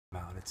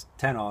out. It's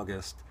 10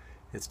 August,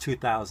 it's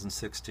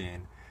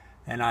 2016,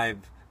 and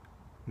I've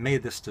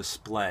made this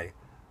display.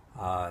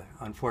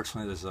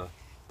 Unfortunately, there's a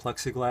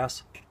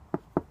plexiglass,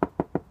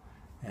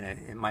 and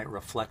it might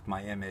reflect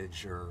my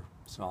image,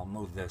 so I'll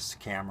move this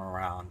camera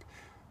around.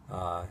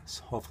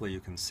 So hopefully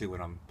you can see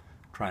what I'm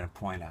trying to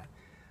point at.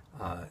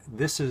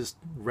 This is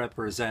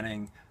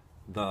representing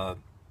the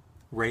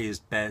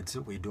raised beds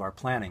that we do our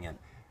planting in.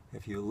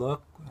 If you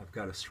look, I've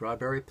got a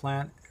strawberry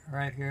plant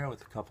right here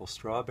with a couple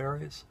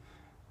strawberries,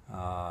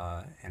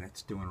 and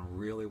it's doing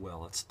really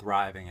well. It's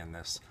thriving in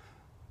this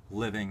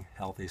living,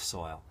 healthy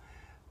soil.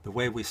 The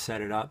way we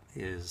set it up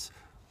is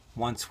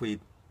once we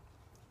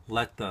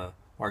let the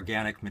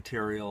organic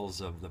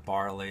materials of the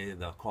barley,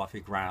 the coffee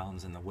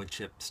grounds, and the wood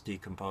chips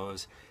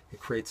decompose, it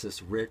creates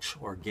this rich,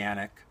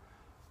 organic,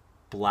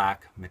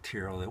 black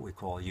material that we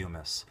call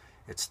humus.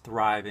 It's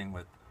thriving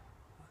with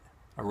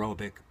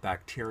aerobic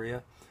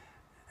bacteria.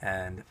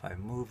 And if I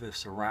move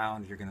this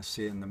around, you're going to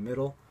see in the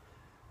middle,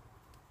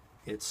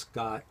 it's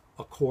got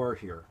a core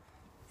here.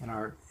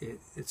 And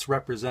it's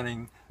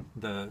representing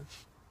the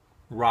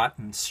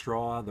rotten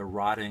straw, the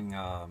rotting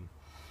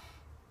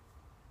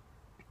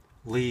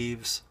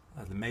leaves,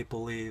 the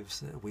maple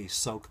leaves. We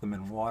soak them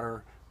in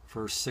water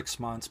for 6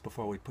 months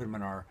before we put them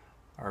in our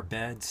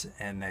beds,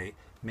 and they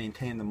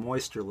maintain the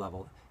moisture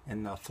level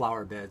in the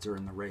flower beds or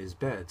in the raised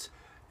beds.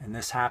 And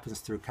this happens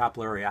through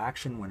capillary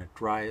action. When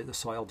the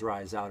soil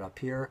dries out up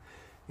here,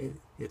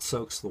 it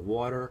soaks the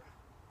water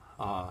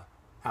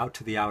out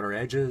to the outer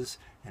edges,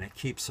 and it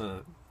keeps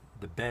the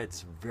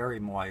beds very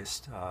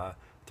moist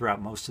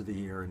throughout most of the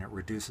year, and it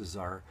reduces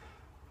our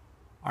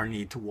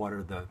need to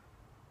water the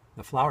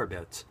flower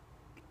beds.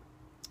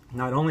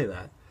 Not only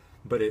that,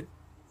 but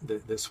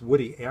this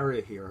woody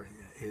area here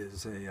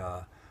is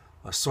a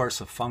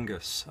source of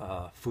fungus,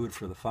 food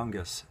for the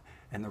fungus,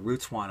 and the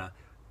roots want to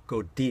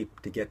go deep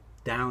to get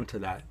down to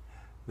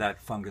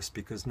that fungus,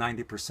 because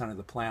 90% of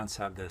the plants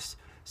have this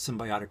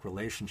symbiotic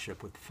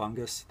relationship with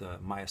fungus, the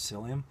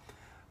mycelium,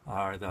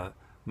 or the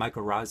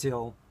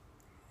mycorrhizal,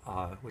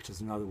 which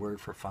is another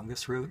word for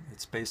fungus root.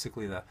 It's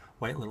basically the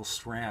white little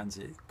strands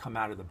that come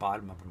out of the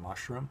bottom of a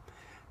mushroom,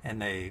 and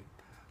they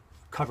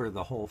cover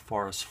the whole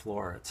forest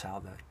floor. It's how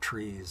the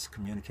trees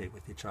communicate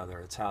with each other.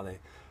 It's how they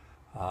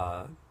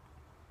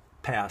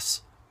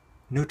pass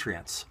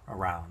nutrients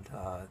around.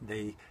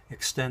 They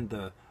extend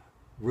the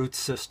root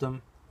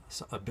system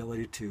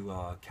ability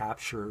to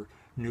capture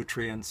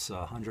nutrients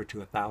 100 to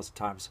 1,000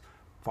 times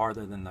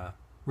farther than the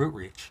root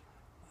reach.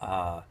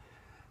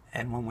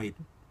 And when we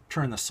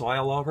turn the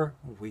soil over,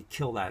 we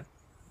kill that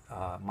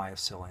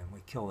mycelium.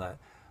 We kill that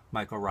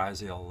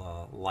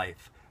mycorrhizal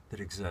life that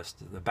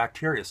exists. The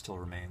bacteria still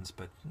remains,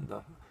 but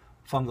the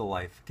fungal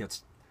life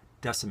gets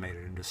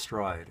decimated and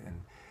destroyed.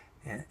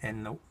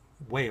 And the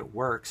way it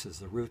works is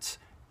the roots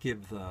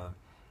give the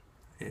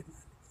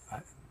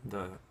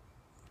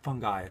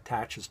fungi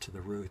attaches to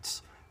the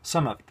roots.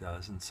 Some of it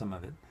does, and some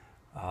of it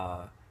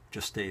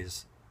just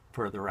stays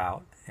further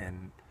out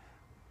and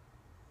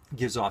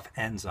gives off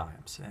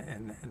enzymes.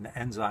 And the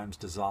enzymes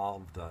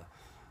dissolve the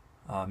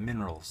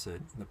minerals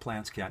that the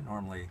plants can't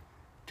normally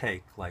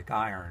take, like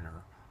iron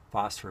or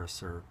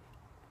phosphorus or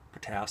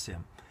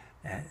potassium.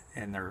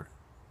 And they're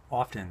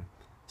often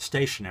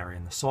stationary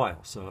in the soil.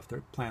 So if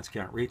the plants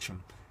can't reach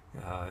them,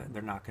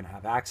 they're not going to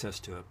have access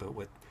to it. But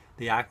with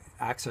the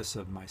access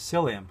of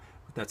mycelium,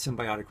 with that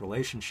symbiotic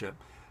relationship,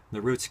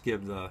 the roots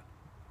give the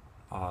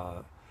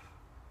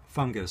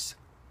fungus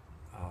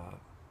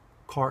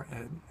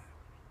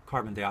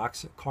carbon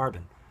dioxide,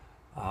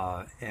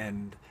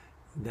 and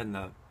then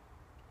the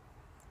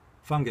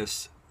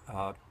fungus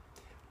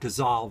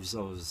dissolves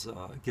those,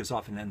 gives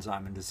off an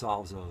enzyme and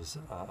dissolves those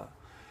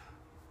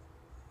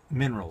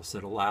minerals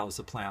that allows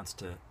the plants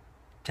to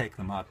take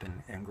them up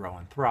and grow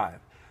and thrive.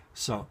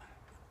 So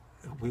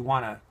we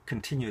want to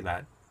continue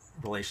that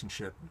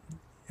relationship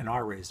in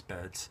our raised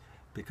beds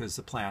because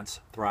the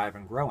plants thrive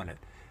and grow in it.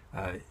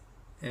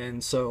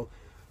 And so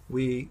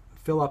we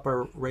fill up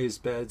our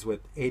raised beds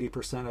with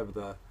 80% of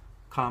the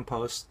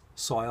compost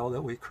soil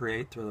that we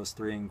create through those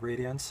 3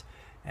 ingredients,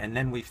 and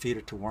then we feed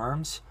it to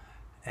worms.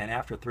 And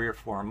after 3 or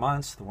 4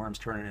 months, the worms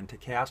turn it into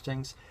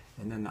castings,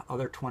 and then the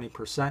other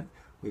 20%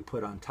 we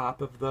put on top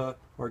of the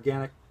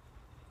organic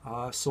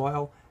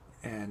soil,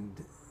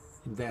 and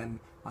then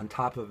on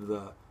top of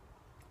the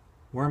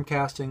worm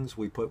castings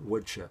we put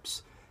wood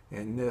chips.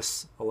 And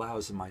this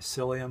allows the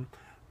mycelium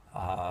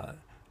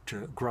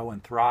to grow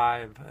and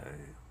thrive.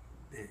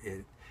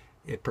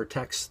 It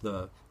protects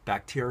the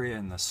bacteria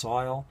in the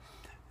soil,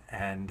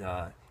 and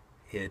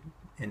it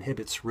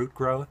inhibits root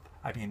growth,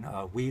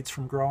 weeds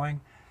from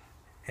growing,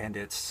 and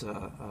it's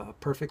a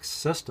perfect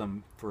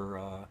system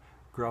for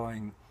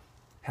growing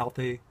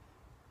healthy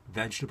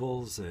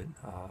vegetables that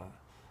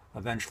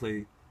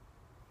eventually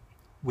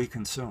we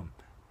consume.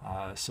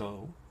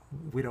 So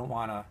we don't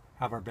want to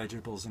have our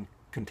vegetables in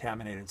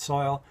contaminated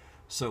soil,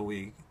 so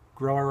we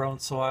grow our own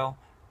soil,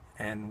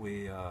 and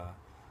we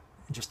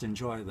just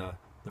enjoy the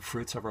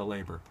fruits of our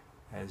labor,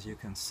 as you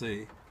can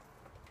see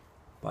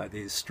by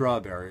these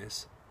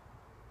strawberries.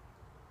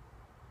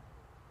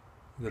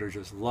 that are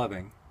just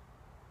loving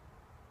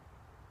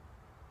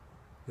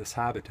this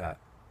habitat.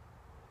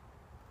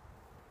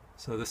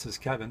 So this is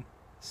Kevin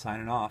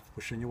signing off,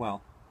 wishing you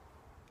well.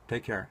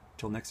 Take care.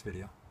 Till next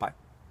video. Bye.